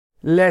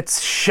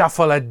Let's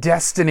shuffle a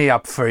destiny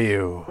up for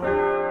you.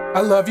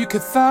 I love you,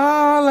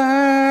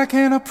 Catholic,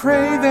 and I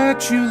pray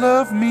that you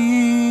love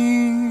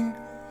me.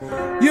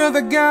 You're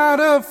the god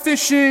of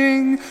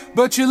fishing,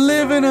 but you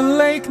live in a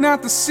lake,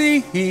 not the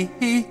sea.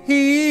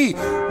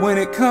 When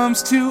it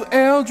comes to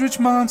eldritch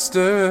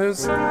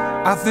monsters,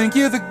 I think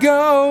you're the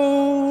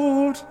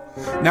GOAT.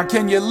 Now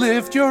can you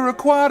lift your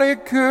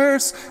aquatic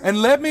curse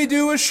and let me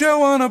do a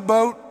show on a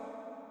boat?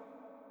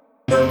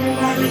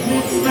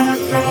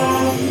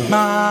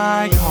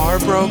 My car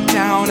broke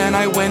down and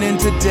I went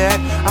into debt.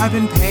 I've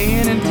been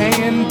paying and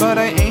paying, but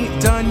I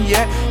ain't done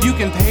yet. You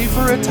can pay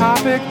for a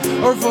topic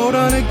or vote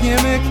on a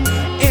gimmick.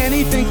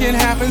 Anything can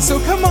happen, so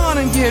come on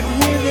and get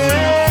with it.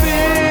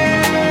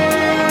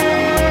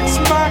 Fix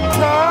my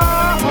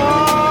carcast,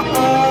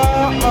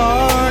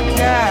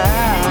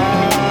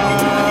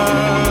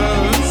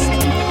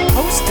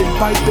 hosted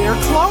by Bear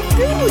Claw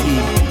Billy.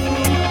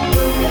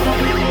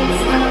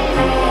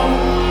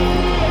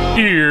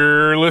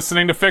 You're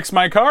listening to Fix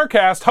My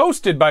Carcast,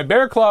 hosted by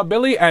Bear Claw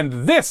Billy,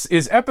 and this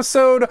is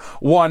episode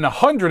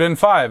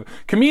 105.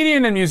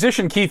 Comedian and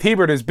musician Keith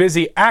Hebert is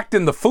busy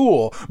acting the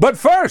fool. But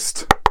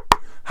first,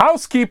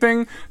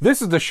 housekeeping.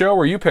 This is the show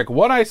where you pick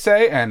what I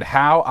say and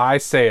how I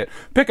say it.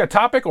 Pick a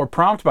topic or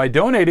prompt by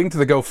donating to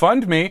the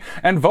GoFundMe,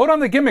 and vote on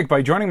the gimmick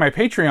by joining my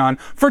Patreon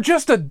for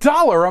just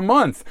 $1 a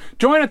month.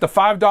 Join at the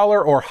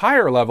 $5 or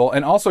higher level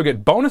and also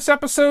get bonus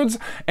episodes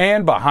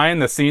and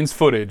behind-the-scenes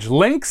footage.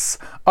 Links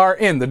are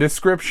in the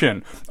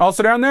description.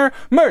 Also down there,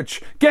 merch.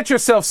 Get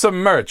yourself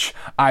some merch.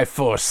 I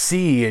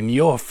foresee in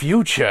your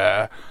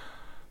future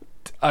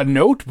a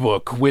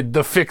notebook with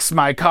the Fix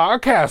My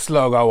Carcast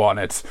logo on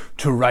it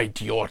to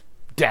write your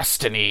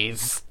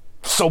destinies.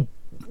 So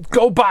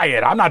go buy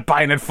it. I'm not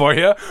buying it for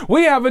you.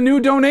 We have a new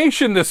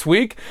donation this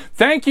week.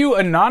 Thank you,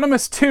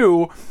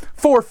 Anonymous2,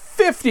 for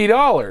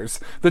 $50.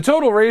 The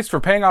total raised for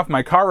paying off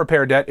my car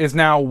repair debt is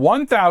now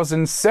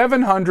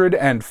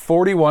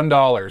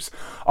 $1,741.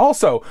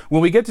 Also,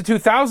 when we get to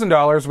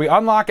 $2,000, we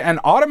unlock an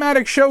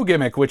automatic show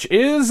gimmick, which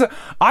is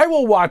I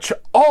will watch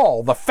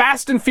all the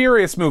Fast and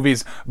Furious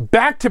movies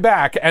back to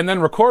back and then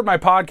record my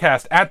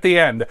podcast at the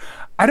end.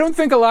 I don't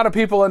think a lot of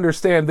people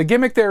understand. The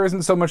gimmick there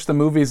isn't so much the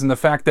movies and the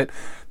fact that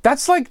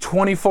that's like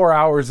 24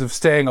 hours of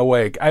staying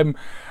awake.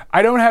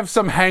 I don't have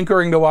some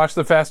hankering to watch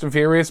the Fast and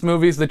Furious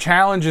movies. The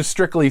challenge is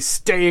strictly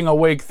staying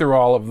awake through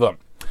all of them.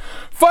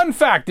 Fun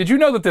fact, did you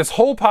know that this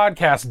whole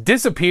podcast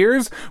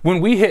disappears when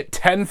we hit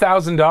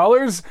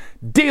 $10,000?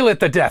 Deal it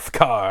the death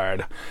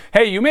card.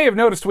 Hey, you may have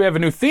noticed we have a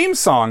new theme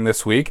song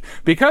this week.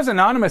 Because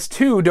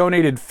Anonymous2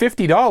 donated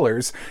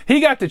 $50,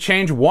 he got to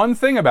change one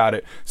thing about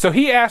it. So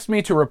he asked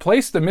me to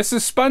replace the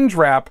Mrs. Sponge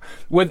rap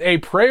with a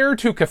prayer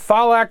to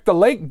Catholic the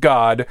lake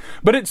god,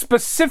 but it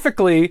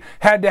specifically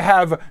had to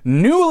have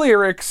new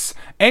lyrics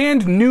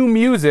and new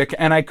music,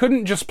 and I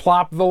couldn't just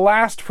plop the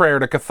last prayer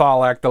to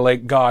Catholic the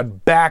lake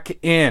god back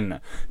in.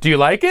 Do you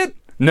like it?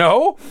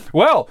 No?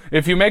 Well,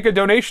 if you make a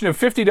donation of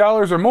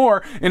 $50 or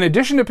more, in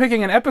addition to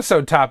picking an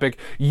episode topic,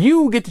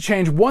 you get to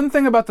change one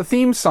thing about the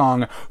theme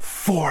song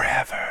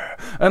forever,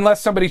 unless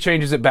somebody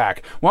changes it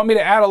back. Want me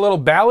to add a little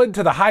ballad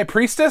to the High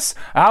Priestess?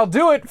 I'll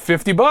do it.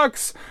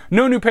 $50.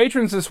 No new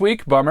patrons this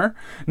week. Bummer.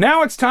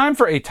 Now it's time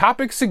for a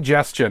topic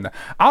suggestion.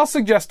 I'll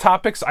suggest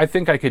topics I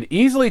think I could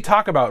easily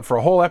talk about for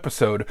a whole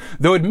episode,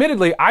 though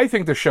admittedly I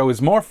think the show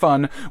is more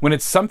fun when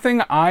it's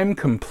something I'm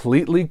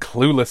completely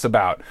clueless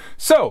about.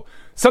 So,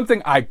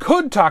 something I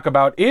could talk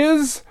about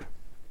is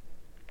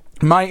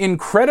my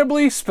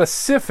incredibly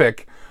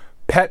specific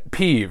pet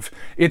peeve.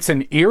 It's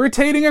an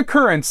irritating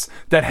occurrence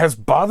that has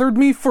bothered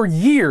me for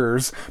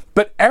years,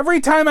 but every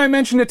time I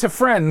mention it to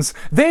friends,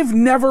 they've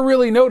never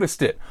really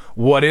noticed it.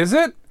 What is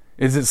it?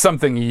 Is it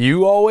something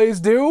you always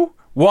do?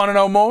 Want to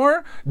know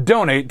more?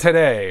 Donate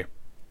today.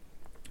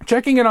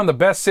 Checking in on the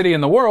best city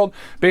in the world,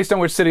 based on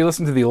which city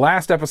listened to the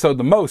last episode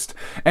the most,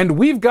 and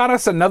we've got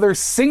us another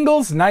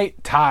singles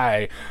night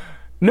tie.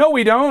 No,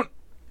 we don't.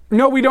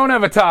 No, we don't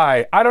have a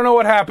tie. I don't know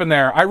what happened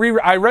there. I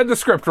read the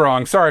script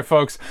wrong. Sorry,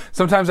 folks.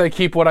 Sometimes I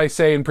keep what I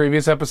say in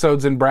previous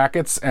episodes in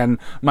brackets, and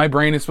my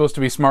brain is supposed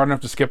to be smart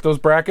enough to skip those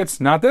brackets.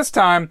 Not this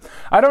time.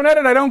 I don't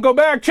edit. I don't go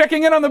back.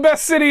 Checking in on the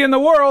best city in the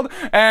world,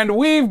 and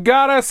we've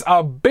got us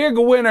a big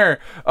winner.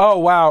 Oh,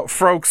 wow.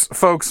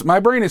 Folks, my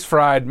brain is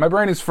fried. I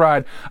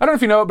don't know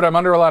if you know it, but I'm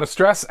under a lot of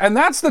stress, and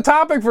that's the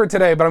topic for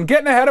today, but I'm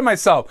getting ahead of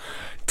myself.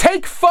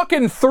 Take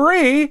fucking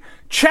 3,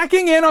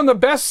 checking in on the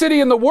best city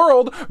in the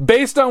world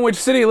based on which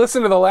city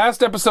listened to the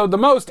last episode the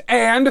most,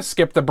 and,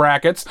 skip the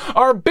brackets,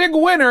 our big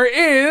winner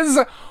is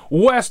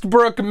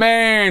Westbrook,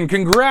 Maine.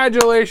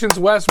 Congratulations,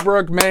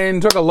 Westbrook, Maine.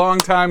 Took a long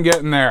time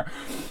getting there.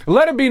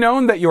 Let it be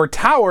known that your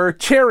Tower,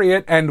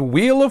 Chariot, and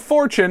Wheel of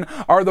Fortune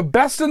are the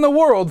best in the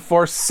world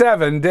for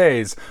 7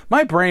 days.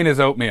 My brain is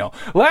oatmeal.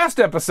 Last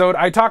episode,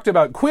 I talked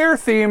about queer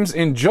themes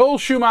in Joel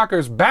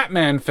Schumacher's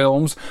Batman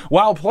films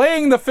while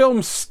playing the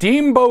film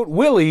Steamboat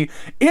Willie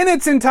in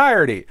its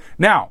entirety.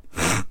 Now,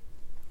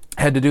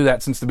 Had to do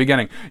that since the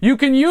beginning. You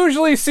can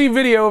usually see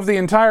video of the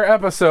entire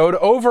episode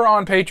over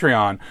on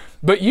Patreon,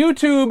 but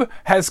YouTube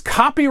has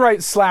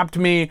copyright slapped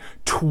me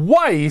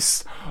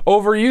twice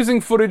over using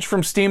footage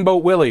from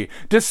Steamboat Willie,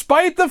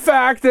 despite the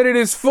fact that it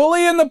is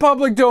fully in the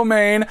public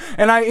domain,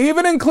 and I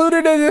even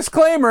included a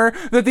disclaimer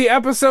that the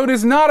episode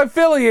is not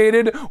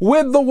affiliated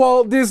with the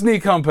Walt Disney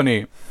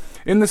Company.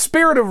 In the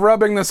spirit of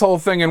rubbing this whole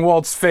thing in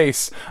Walt's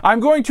face, I'm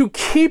going to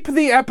keep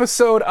the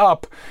episode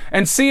up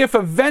and see if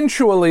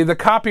eventually the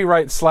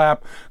copyright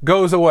slap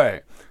goes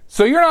away.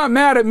 So you're not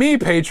mad at me,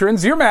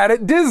 patrons, you're mad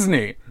at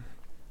Disney.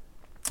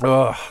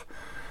 Ugh.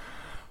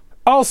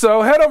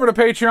 Also, head over to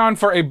Patreon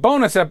for a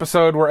bonus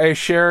episode where I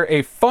share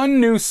a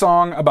fun new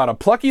song about a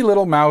plucky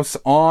little mouse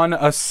on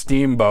a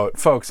steamboat.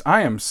 Folks,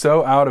 I am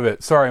so out of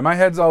it. Sorry, my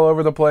head's all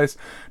over the place.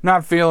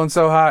 Not feeling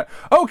so hot.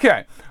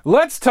 Okay,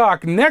 let's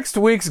talk next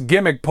week's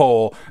gimmick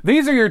poll.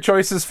 These are your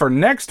choices for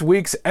next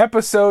week's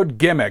episode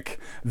gimmick.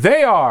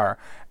 They are: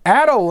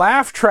 add a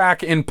laugh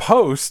track in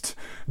post,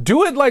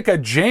 do it like a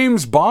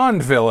James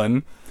Bond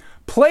villain,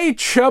 play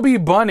Chubby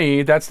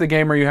Bunny, that's the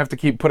game where you have to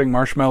keep putting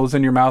marshmallows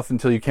in your mouth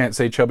until you can't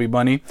say Chubby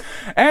Bunny,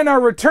 and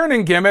our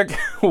returning gimmick,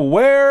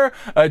 wear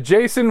a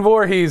Jason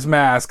Voorhees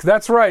mask.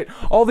 That's right,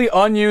 all the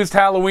unused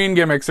Halloween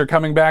gimmicks are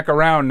coming back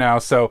around now,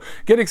 so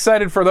get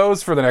excited for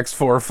those for the next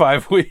 4 or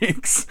 5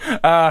 weeks.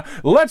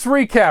 Let's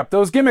recap.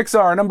 Those gimmicks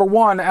are: number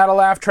 1, add a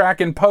laugh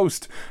track in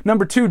post.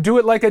 Number 2, do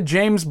it like a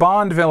James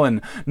Bond villain.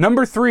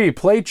 Number 3,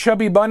 play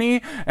Chubby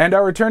Bunny. And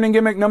our returning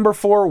gimmick number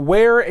 4,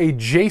 wear a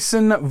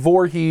Jason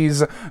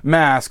Voorhees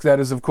mask. That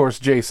is, of course,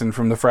 Jason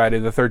from the Friday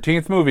the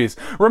 13th movies.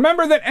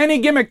 Remember that any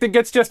gimmick that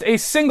gets just a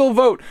single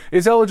vote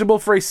is eligible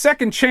for a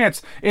second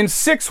chance in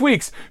 6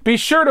 weeks. Be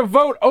sure to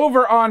vote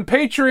over on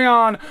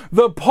Patreon.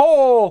 The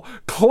poll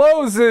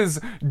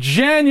closes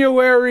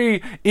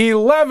January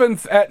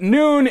 11th at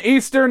noon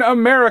Eastern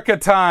America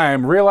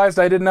time. Realized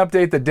I didn't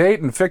update the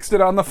date and fixed it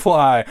on the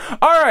fly.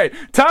 All right,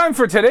 time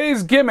for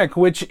today's gimmick,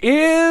 which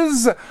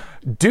is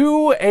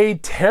do a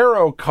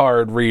tarot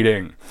card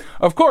reading.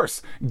 Of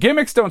course,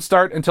 gimmicks don't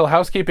start until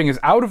housekeeping is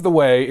out of the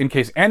way in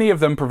case any of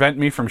them prevent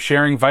me from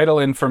sharing vital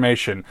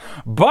information.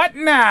 But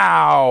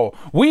now,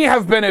 we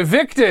have been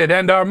evicted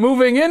and are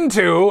moving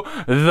into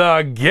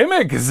the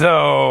gimmick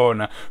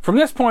zone. From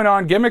this point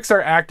on, gimmicks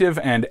are active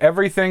and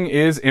everything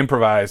is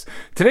improvised.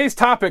 Today's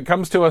topic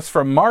comes to us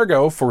from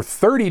Margot for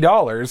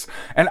 $30,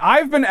 and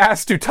I've been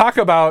asked to talk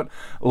about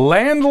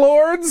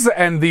landlords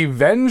and the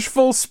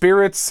vengeful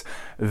spirits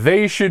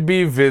they should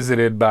be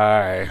visited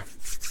by.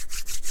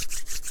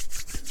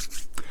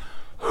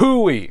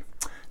 Hooey.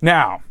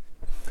 Now,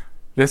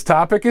 this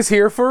topic is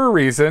here for a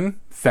reason.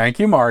 Thank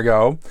you,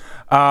 Margot.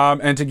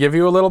 And to give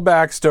you a little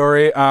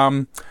backstory,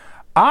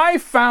 I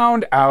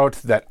found out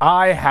that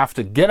I have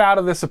to get out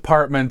of this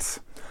apartment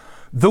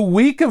the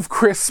week of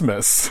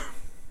Christmas.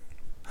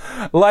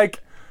 Like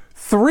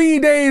 3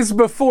 days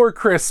before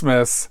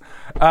Christmas,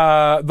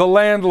 the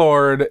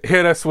landlord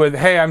hit us with,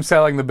 "Hey, I'm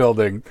selling the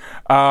building."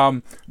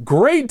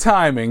 Great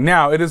timing.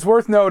 Now, it is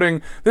worth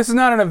noting, this is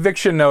not an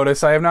eviction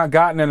notice. I have not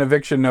gotten an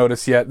eviction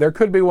notice yet. There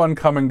could be one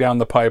coming down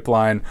the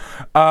pipeline.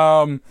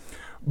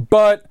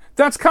 But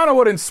that's kind of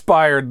what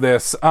inspired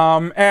this.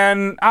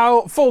 And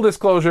full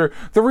disclosure,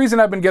 the reason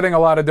I've been getting a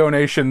lot of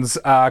donations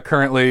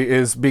currently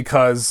is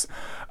because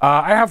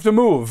I have to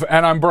move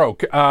and I'm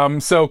broke.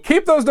 So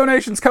keep those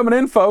donations coming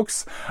in,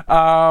 folks,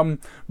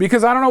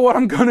 because I don't know what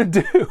I'm going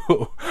to do.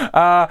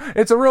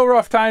 It's a real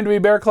rough time to be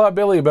Bear Claw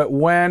Billy, but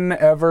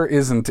whenever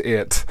isn't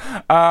it?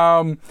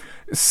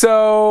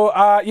 So,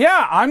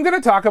 I'm going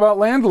to talk about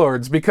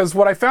landlords because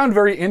what I found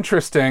very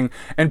interesting,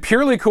 and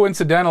purely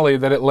coincidentally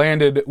that it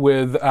landed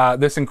with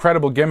this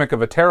incredible gimmick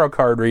of a tarot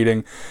card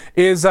reading,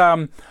 is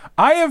I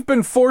have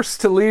been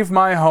forced to leave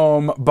my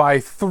home by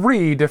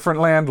 3 different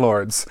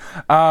landlords.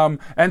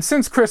 And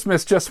since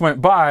Christmas just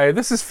went by,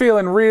 this is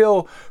feeling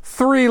real.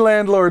 3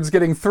 landlords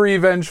getting 3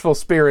 vengeful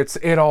spirits.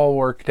 It all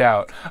worked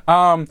out.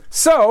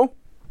 So,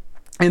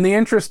 in the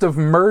interest of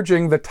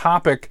merging the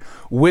topic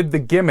with the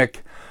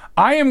gimmick,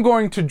 I am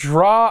going to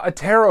draw a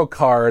tarot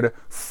card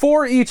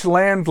for each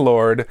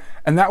landlord,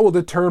 and that will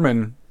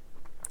determine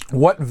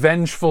what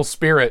vengeful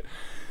spirit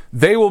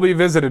they will be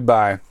visited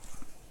by.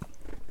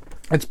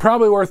 It's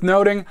probably worth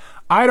noting,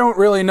 I don't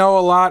really know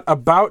a lot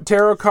about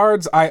tarot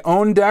cards. I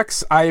own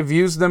decks. I have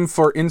used them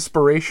for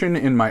inspiration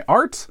in my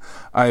art.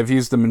 I have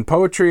used them in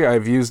poetry.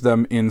 I've used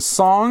them in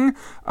song.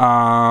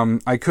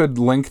 I could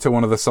link to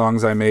one of the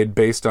songs I made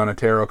based on a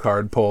tarot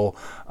card pull,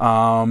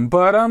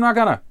 but I'm not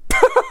gonna.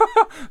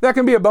 That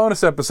can be a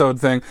bonus episode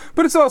thing,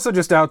 but it's also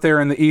just out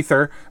there in the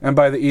ether, and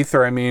by the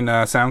ether I mean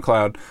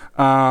SoundCloud.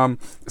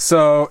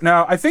 So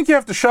now I think you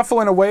have to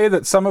shuffle in a way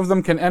that some of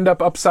them can end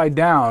up upside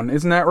down.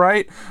 Isn't that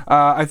right?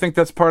 I think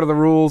that's part of the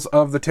rules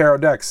of the tarot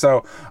deck.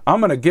 So I'm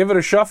going to give it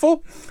a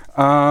shuffle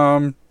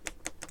and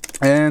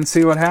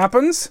see what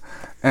happens.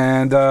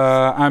 And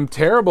I'm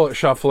terrible at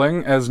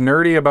shuffling, as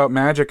nerdy about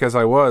magic as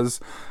I was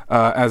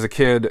as a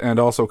kid and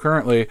also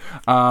currently.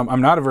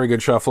 I'm not a very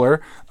good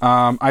shuffler.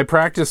 I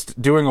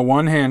practiced doing a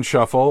one-hand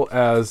shuffle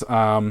as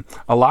a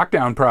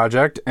lockdown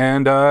project,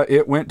 and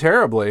it went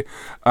terribly.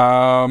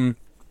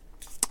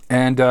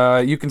 And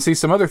you can see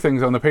some other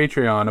things on the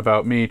Patreon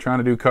about me trying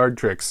to do card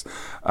tricks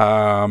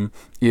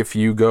if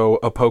you go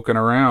a-poking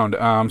around.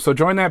 So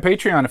join that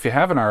Patreon if you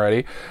haven't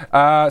already.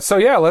 So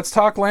yeah, let's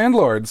talk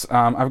Landlords.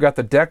 I've got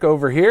the deck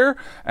over here,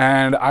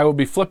 and I will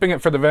be flipping it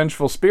for the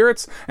Vengeful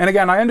Spirits. And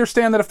again, I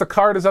understand that if the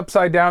card is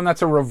upside down,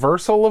 that's a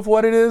reversal of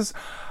what it is.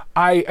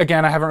 I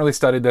haven't really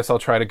studied this. I'll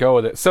try to go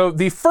with it. So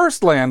the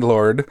first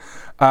Landlord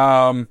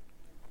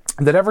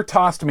that ever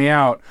tossed me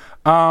out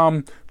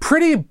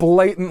pretty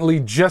blatantly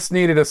just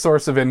needed a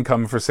source of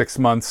income for 6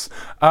 months.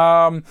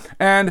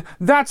 And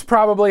that's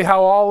probably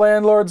how all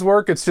landlords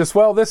work. It's just,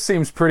 well, this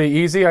seems pretty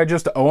easy. I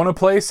just own a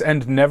place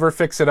and never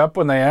fix it up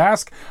when they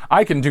ask.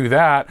 I can do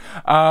that.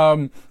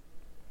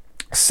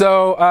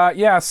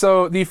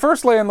 So the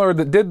first landlord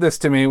that did this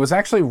to me was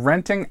actually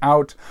renting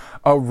out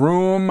a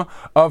room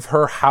of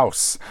her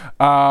house.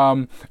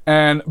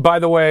 And by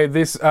the way,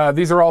 these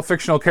are all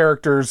fictional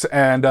characters,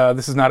 and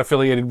this is not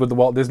affiliated with the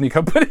Walt Disney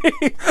Company.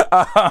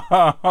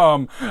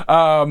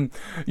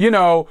 You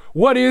know,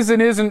 what is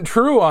and isn't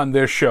true on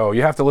this show?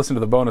 You have to listen to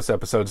the bonus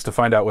episodes to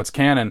find out what's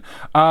canon.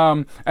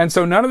 And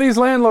so none of these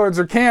landlords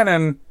are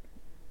canon.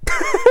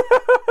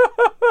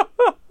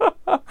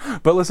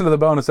 But listen to the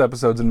bonus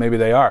episodes and maybe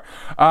they are.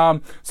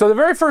 So the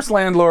very first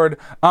landlord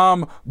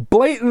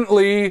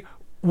blatantly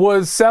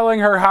was selling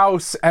her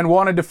house and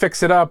wanted to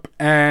fix it up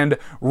and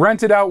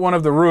rented out one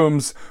of the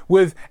rooms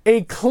with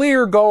a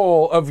clear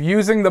goal of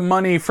using the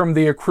money from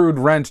the accrued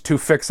rent to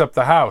fix up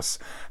the house.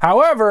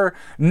 However,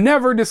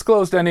 never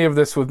disclosed any of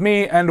this with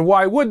me, and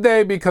why would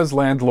they? Because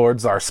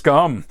landlords are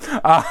scum.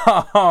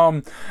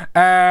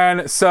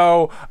 And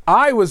so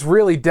I was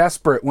really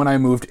desperate when I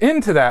moved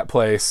into that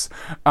place.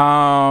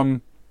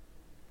 And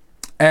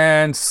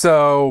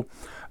so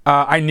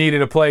I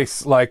needed a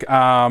place. Like,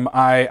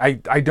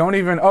 I don't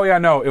even, oh yeah,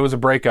 no, it was a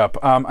breakup.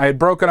 I had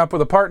broken up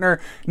with a partner,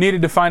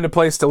 needed to find a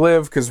place to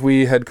live because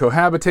we had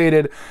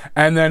cohabitated.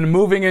 And then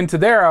moving into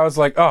there, I was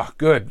like, oh,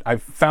 good. I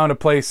found a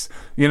place,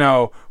 you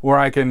know, where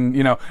I can,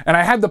 you know, and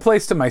I had the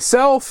place to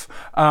myself.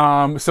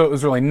 So it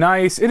was really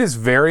nice. It is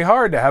very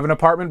hard to have an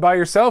apartment by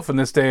yourself in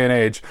this day and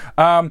age.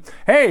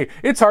 Hey,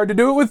 it's hard to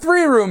do it with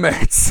 3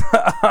 roommates.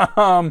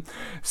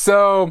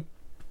 So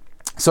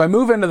I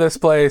move into this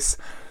place,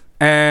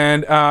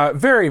 and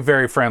very,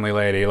 very friendly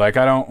lady. Like,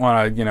 I don't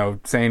want to, you know,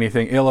 say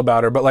anything ill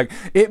about her, but like,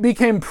 it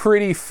became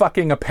pretty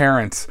fucking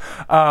apparent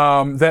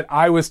that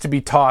I was to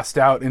be tossed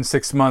out in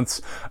 6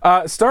 months.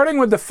 Starting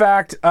with the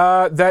fact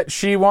that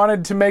she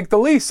wanted to make the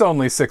lease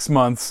only 6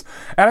 months.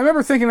 And I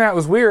remember thinking that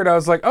was weird. I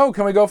was like, oh,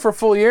 can we go for a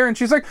full year? And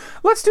she's like,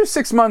 let's do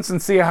 6 months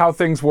and see how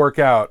things work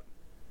out.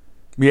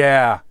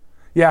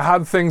 Yeah,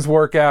 how'd things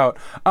work out?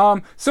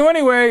 So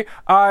anyway,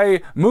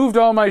 I moved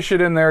all my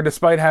shit in there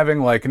despite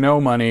having, like,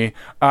 no money,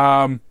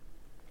 and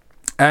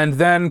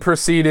then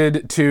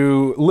proceeded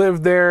to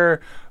live there,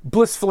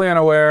 blissfully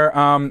unaware.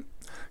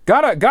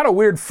 Got a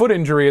weird foot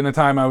injury in the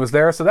time I was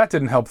there, so that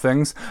didn't help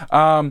things.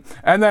 And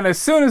then as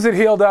soon as it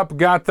healed up,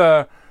 got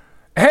the,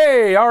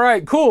 hey, all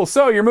right, cool,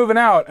 so you're moving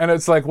out. And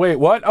it's like, wait,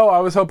 what? Oh, I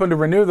was hoping to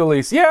renew the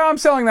lease. Yeah, I'm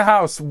selling the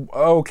house.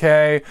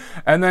 Okay.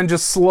 And then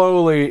just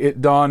slowly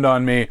it dawned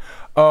on me,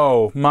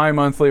 oh, my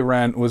monthly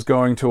rent was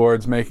going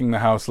towards making the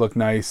house look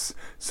nice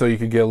so you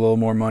could get a little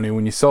more money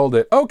when you sold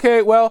it.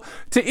 Okay, well,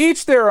 to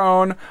each their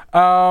own.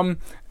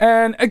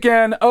 And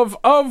again,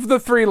 of the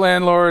 3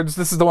 landlords,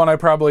 this is the one I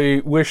probably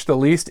wish the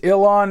least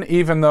ill on,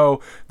 even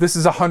though this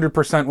is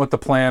 100% what the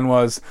plan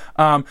was.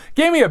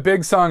 Gave me a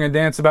big song and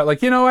dance about,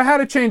 like, you know, I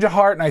had a change of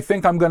heart and I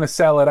think I'm going to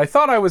sell it. I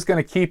thought I was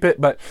going to keep it,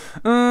 but,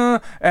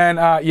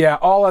 yeah,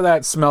 all of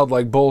that smelled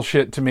like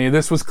bullshit to me.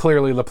 This was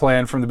clearly the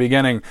plan from the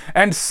beginning.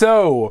 And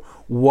so,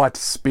 what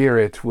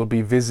spirit will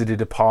be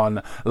visited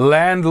upon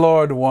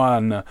Landlord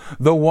 1,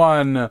 the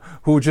one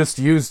who just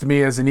used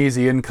me as an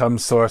easy income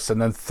source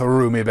and then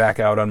threw me back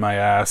out on my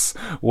ass?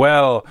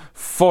 Well,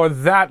 for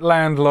that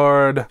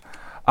landlord,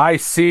 I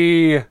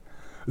see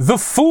the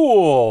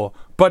Fool,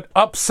 but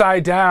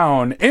upside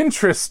down.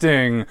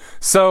 Interesting.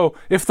 So,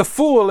 if the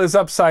Fool is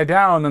upside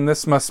down, then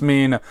this must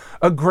mean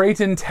a great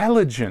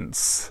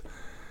intelligence.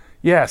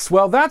 Yes,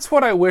 well, that's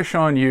what I wish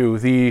on you,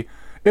 the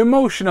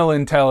emotional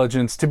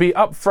intelligence, to be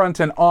upfront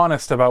and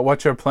honest about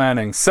what you're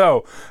planning.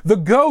 So, the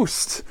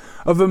ghost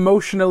of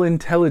emotional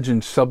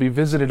intelligence shall be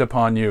visited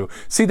upon you.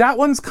 See, that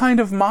one's kind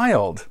of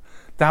mild.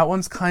 But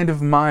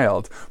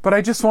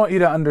I just want you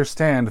to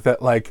understand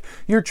that, like,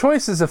 your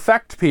choices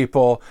affect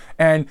people,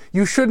 and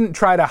you shouldn't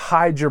try to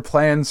hide your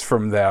plans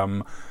from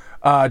them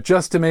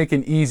just to make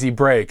an easy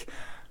break.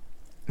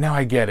 Now,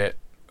 I get it.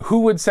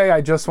 who would say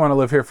I just want to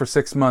live here for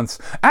 6 months?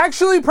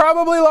 Actually,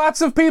 probably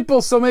lots of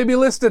people, so maybe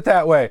list it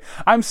that way.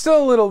 I'm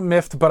still a little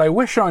miffed, but I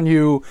wish on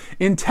you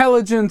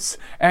intelligence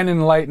and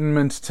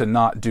enlightenment to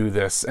not do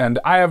this. And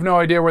I have no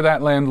idea where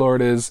that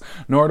landlord is,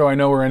 nor do I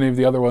know where any of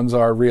the other ones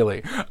are,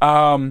 really.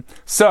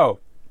 So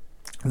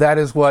that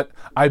is what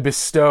I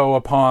bestow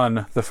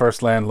upon the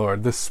first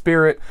landlord, the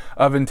spirit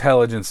of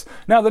intelligence.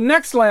 Now, the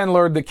next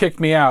landlord that kicked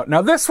me out.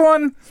 Now, this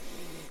one,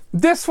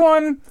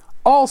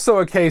 also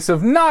a case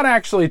of not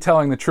actually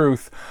telling the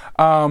truth,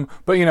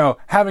 but, you know,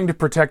 having to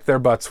protect their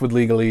butts with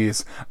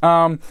legalese.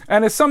 And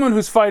as someone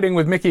who's fighting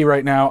with Mickey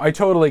right now, I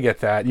totally get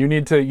that. You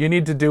need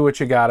to do what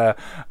you gotta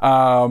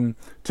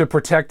to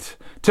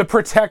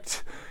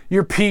protect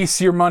your peace,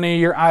 your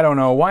money, I don't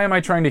know. Why am I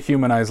trying to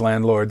humanize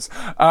landlords?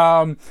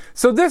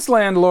 So this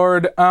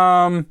landlord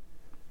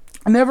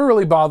never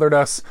really bothered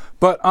us,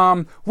 but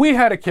we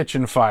had a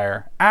kitchen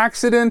fire.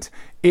 Accident,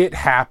 it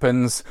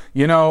happens.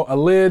 You know, a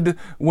lid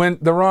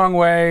went the wrong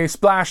way,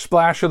 splash,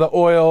 splash of the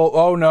oil.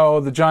 Oh no,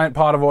 the giant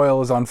pot of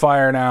oil is on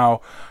fire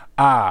now.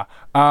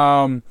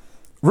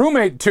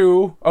 Roommate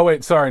 2, oh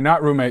wait, sorry,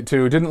 not roommate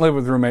 2, didn't live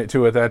with roommate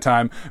 2 at that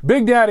time.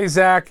 Big Daddy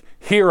Zach,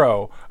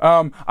 hero.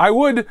 I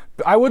would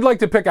like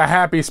to pick a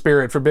happy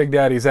spirit for Big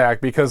Daddy Zach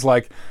because,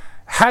 like,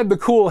 had the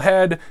cool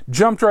head,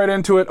 jumped right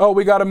into it. Oh,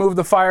 we got to move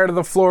the fire to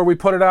the floor. We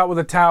put it out with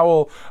a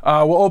towel.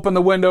 We'll open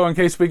the window in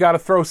case we got to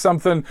throw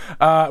something.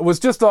 Was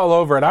just all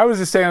over it. I was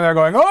just standing there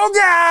going,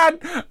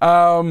 oh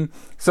God!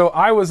 So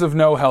I was of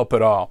no help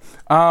at all.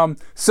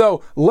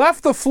 So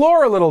left the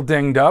floor a little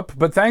dinged up,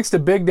 but thanks to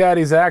Big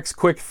Daddy Zach's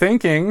quick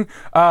thinking,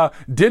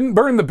 didn't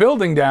burn the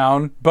building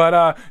down,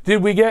 but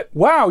did we get,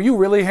 wow, you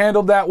really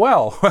handled that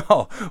well.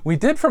 Well, we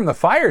did from the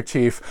fire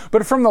chief,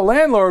 but from the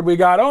landlord we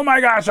got, oh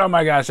my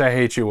gosh, I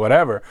hate you,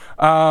 whatever.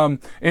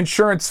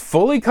 Insurance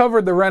fully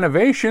covered the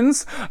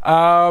renovations,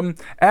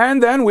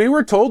 and then we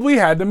were told we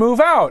had to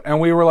move out, and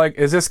we were like,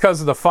 is this because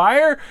of the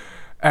fire?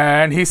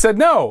 And he said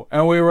no.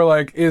 And we were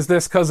like, is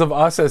this because of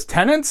us as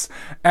tenants?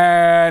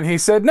 And he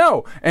said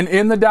no. And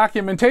in the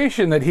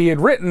documentation that he had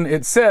written,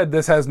 it said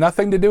this has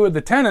nothing to do with the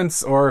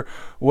tenants or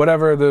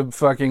whatever the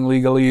fucking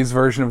legalese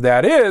version of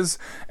that is.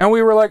 And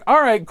we were like,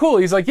 all right, cool.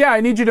 He's like, yeah, I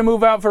need you to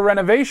move out for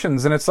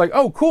renovations. And it's like,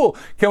 oh, cool.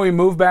 Can we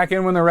move back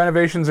in when the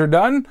renovations are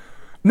done?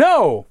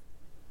 No.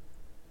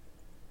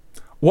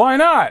 Why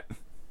not?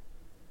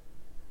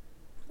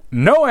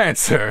 No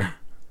answer.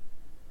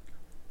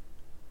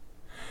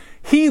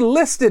 He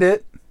listed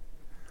it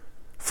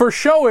for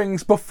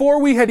showings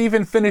before we had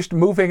even finished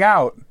moving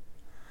out.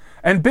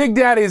 And Big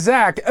Daddy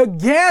Zach,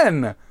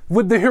 again,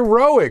 with the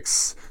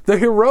heroics, the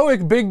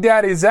heroic Big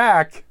Daddy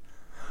Zach,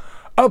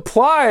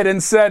 applied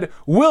and said,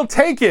 we'll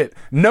take it,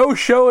 no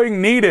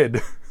showing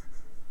needed.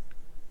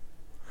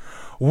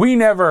 We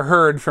never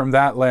heard from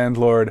that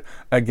landlord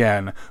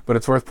again. But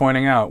it's worth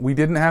pointing out, we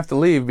didn't have to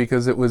leave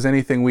because it was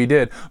anything we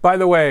did. By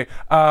the way,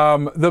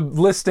 the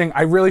listing,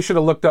 I really should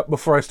have looked up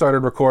before I started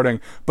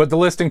recording, but the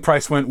listing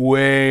price went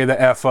way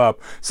the F up.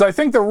 So I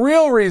think the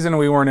real reason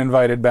we weren't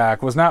invited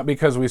back was not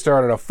because we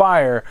started a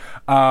fire,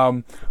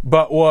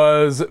 but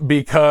was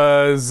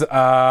because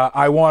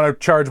I want to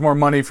charge more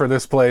money for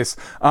this place.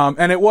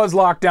 And it was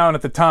locked down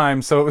at the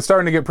time, so it was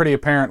starting to get pretty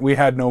apparent we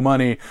had no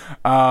money.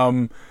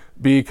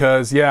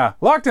 Because, yeah,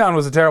 lockdown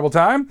was a terrible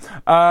time.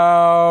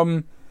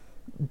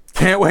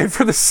 Can't wait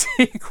for the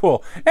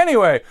sequel.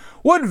 Anyway,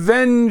 what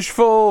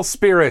vengeful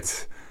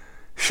spirit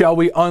shall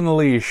we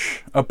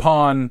unleash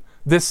upon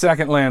this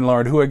second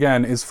landlord, who,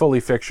 again, is fully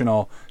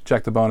fictional?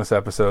 Check the bonus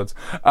episodes.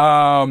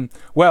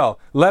 Well,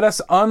 let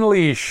us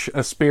unleash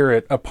a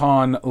spirit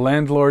upon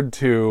Landlord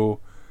 2,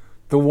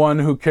 the one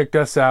who kicked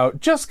us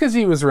out just because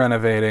he was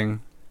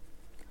renovating.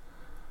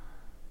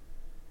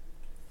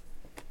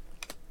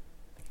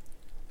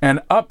 An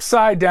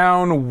upside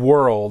down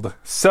world.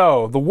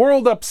 So, the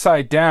world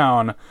upside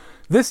down,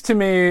 this to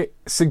me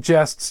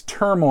suggests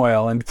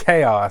turmoil and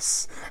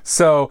chaos.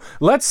 So,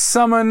 let's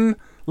summon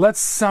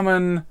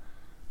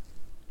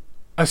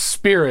a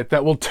spirit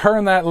that will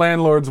turn that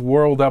landlord's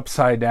world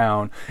upside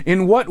down.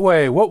 In what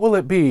way? What will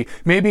it be?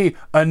 Maybe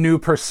a new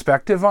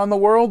perspective on the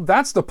world?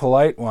 That's the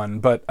polite one.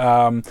 But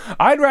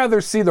I'd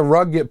rather see the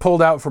rug get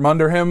pulled out from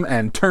under him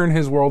and turn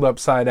his world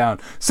upside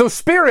down. So,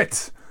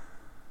 spirit!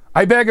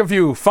 I beg of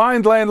you,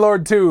 find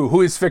Landlord 2,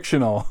 who is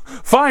fictional.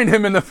 Find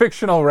him in the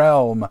fictional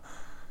realm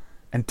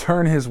and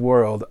turn his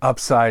world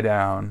upside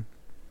down.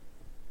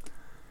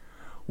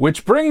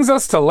 Which brings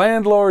us to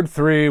Landlord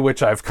 3,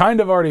 which I've kind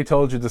of already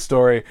told you the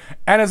story.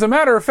 And as a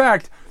matter of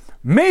fact,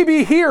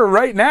 maybe here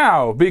right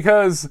now,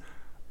 because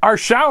our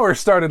shower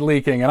started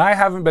leaking and I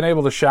haven't been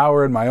able to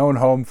shower in my own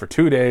home for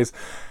 2 days.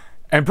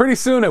 And pretty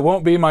soon it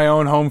won't be my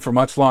own home for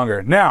much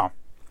longer. Now,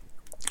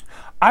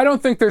 I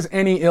don't think there's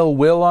any ill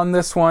will on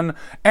this one,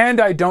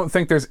 and I don't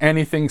think there's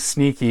anything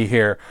sneaky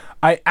here.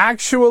 I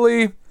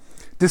actually,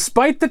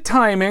 despite the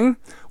timing,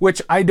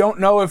 which I don't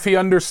know if he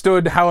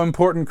understood how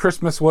important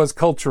Christmas was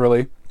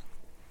culturally,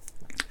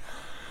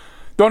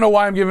 Don't know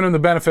why I'm giving him the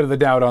benefit of the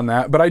doubt on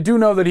that, but I do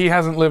know that he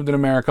hasn't lived in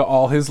America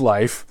all his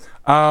life.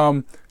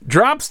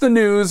 Drops the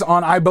news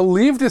on, I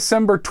believe,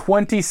 December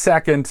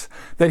 22nd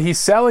that he's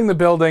selling the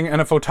building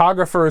and a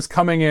photographer is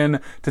coming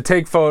in to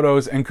take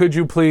photos, and could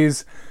you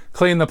please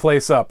clean the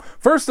place up?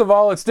 First of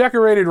all, it's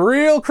decorated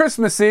real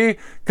Christmassy,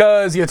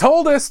 because you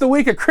told us the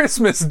week of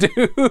Christmas,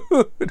 dude.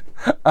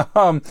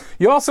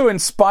 You also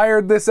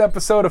inspired this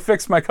episode of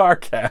Fix My Car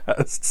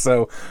Cast,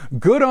 so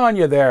good on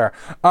you there.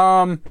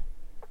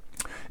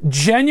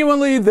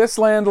 Genuinely, this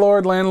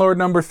landlord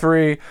number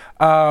 3,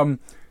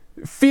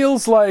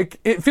 feels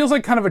like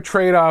kind of a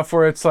trade-off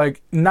where it's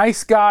like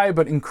nice guy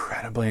but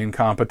incredibly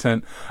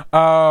incompetent.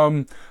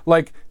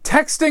 Like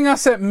texting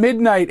us at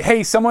midnight,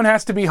 hey, someone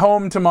has to be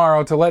home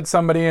tomorrow to let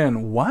somebody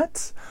in.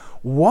 What?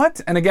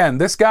 And again,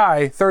 this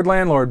guy, third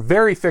landlord,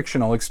 very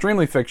fictional,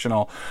 extremely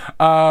fictional.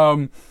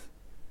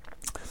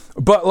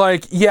 But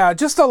like, yeah,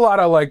 just a lot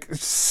of like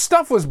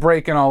stuff was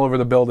breaking all over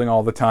the building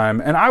all the time.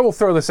 And I will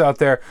throw this out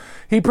there.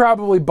 He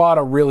probably bought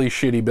a really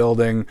shitty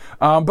building.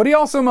 But he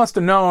also must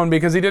have known,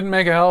 because he didn't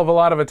make a hell of a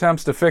lot of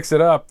attempts to fix it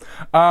up.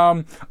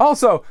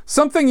 Also,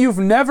 something you've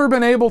never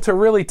been able to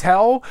really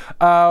tell,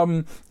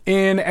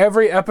 in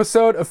every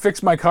episode of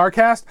Fix My Car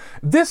Cast,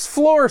 this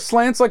floor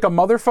slants like a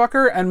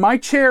motherfucker, and my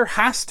chair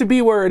has to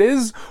be where it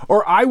is,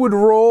 or I would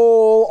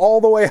roll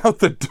all the way out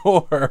the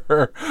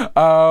door.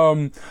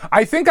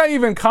 I think I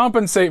even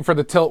compensate for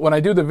the tilt when I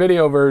do the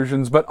video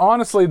versions, but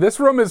honestly, this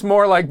room is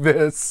more like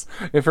this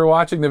if you're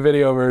watching the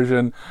video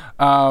version.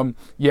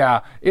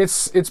 Yeah,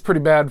 it's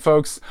pretty bad,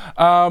 folks.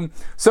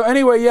 So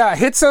anyway, yeah,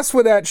 hits us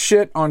with that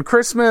shit on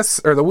Christmas,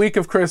 or the week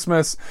of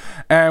Christmas,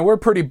 and we're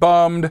pretty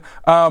bummed.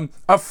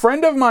 A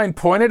friend of mine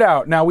pointed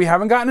out, now we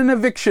haven't gotten an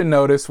eviction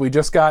notice, we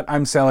just got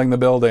I'm selling the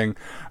building.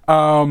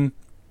 But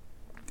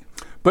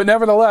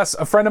nevertheless,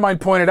 a friend of mine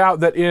pointed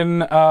out that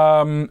in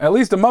at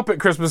least A Muppet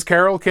Christmas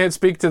Carol, can't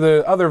speak to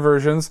the other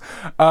versions,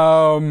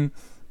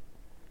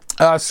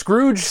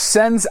 Scrooge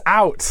sends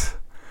out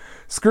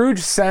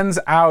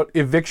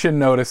eviction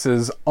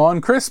notices on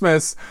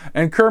Christmas,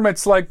 and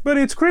Kermit's like, but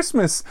it's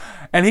Christmas.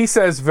 And he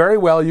says, very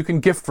well, you can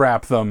gift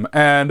wrap them.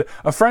 And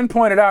a friend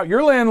pointed out,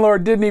 your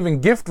landlord didn't even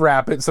gift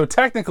wrap it, so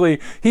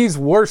technically he's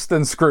worse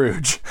than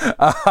Scrooge.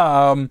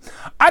 I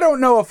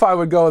don't know if I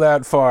would go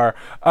that far.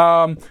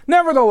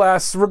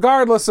 Nevertheless,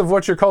 regardless of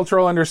what your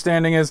cultural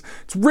understanding is,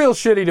 it's real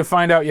shitty to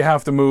find out you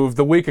have to move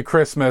the week of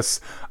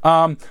Christmas.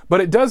 But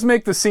it does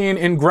make the scene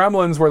in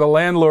Gremlins where the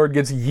landlord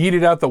gets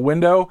yeeted out the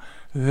window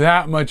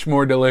that much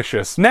more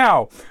delicious.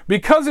 Now,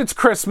 because it's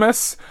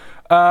Christmas,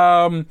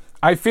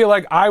 I feel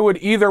like I would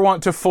either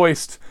want to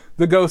foist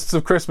the ghosts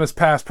of Christmas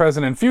past,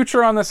 present, and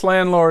future on this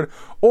landlord,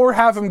 or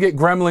have him get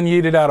gremlin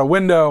yeeted out a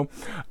window.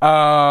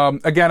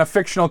 Again, a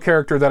fictional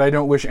character that I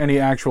don't wish any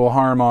actual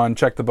harm on.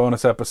 Check the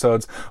bonus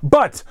episodes.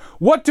 But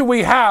what do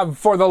we have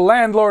for the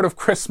landlord of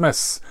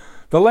Christmas?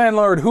 The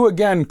landlord who,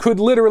 again, could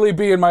literally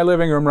be in my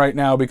living room right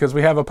now because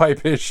we have a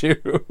pipe issue.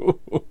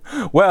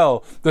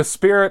 Well, the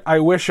spirit I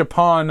wish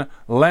upon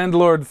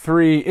Landlord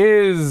 3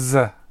 is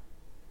the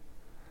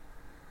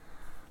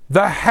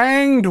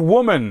Hanged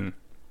Woman.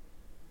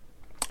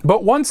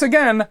 But once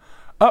again,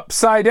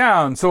 upside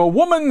down. So a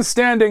woman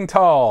standing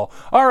tall.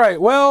 All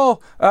right,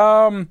 well,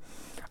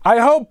 I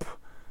hope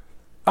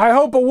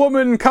a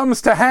woman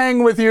comes to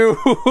hang with you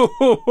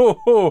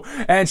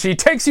and she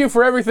takes you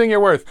for everything you're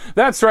worth.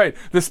 That's right.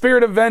 The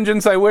spirit of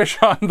vengeance I wish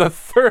on the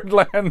third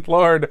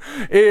landlord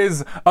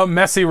is a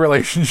messy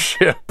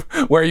relationship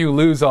where you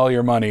lose all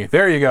your money.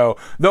 There you go.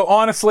 Though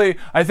honestly,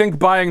 I think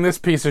buying this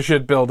piece of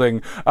shit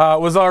building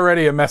was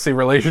already a messy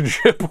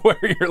relationship where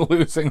you're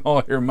losing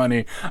all your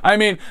money. I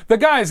mean, the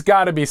guy's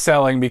got to be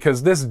selling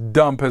because this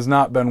dump has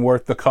not been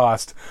worth the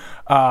cost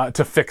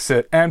to fix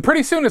it. And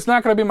pretty soon it's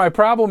not going to be my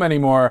problem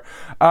anymore.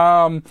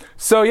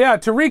 So yeah,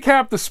 to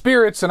recap the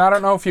spirits, and I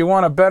don't know if you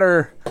want a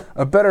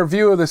better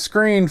view of the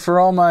screen for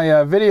all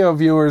my video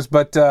viewers,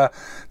 but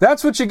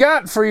that's what you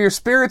got for your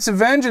spirits of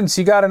vengeance.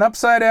 You got an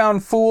upside down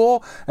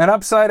fool, an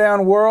upside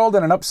down world,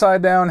 and an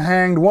upside down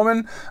hanged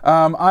woman.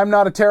 I'm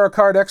not a tarot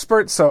card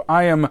expert, so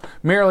I am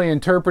merely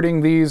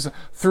interpreting these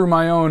through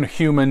my own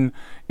human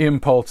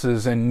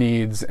impulses and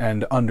needs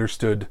and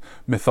understood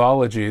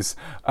mythologies.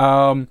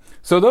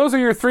 So those are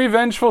your 3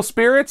 vengeful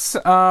spirits.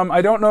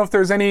 I don't know if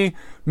there's any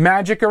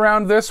magic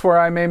around this where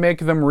I may make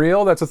them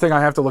real. That's a thing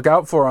I have to look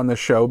out for on this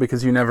show,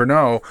 because you never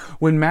know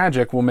when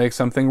magic will make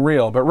something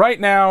real. But right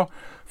now,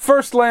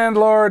 first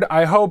landlord,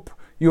 I hope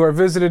you are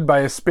visited by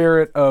a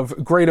spirit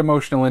of great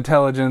emotional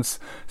intelligence.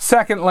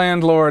 Second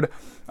landlord,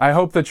 I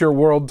hope that your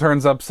world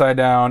turns upside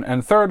down.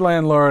 And third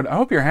landlord, I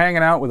hope you're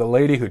hanging out with a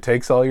lady who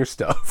takes all your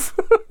stuff.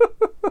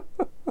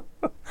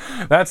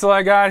 That's all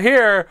I got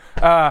here.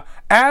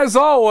 As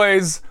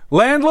always,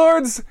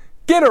 landlords,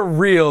 get a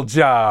real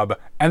job.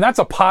 And that's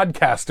a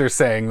podcaster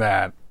saying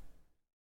that.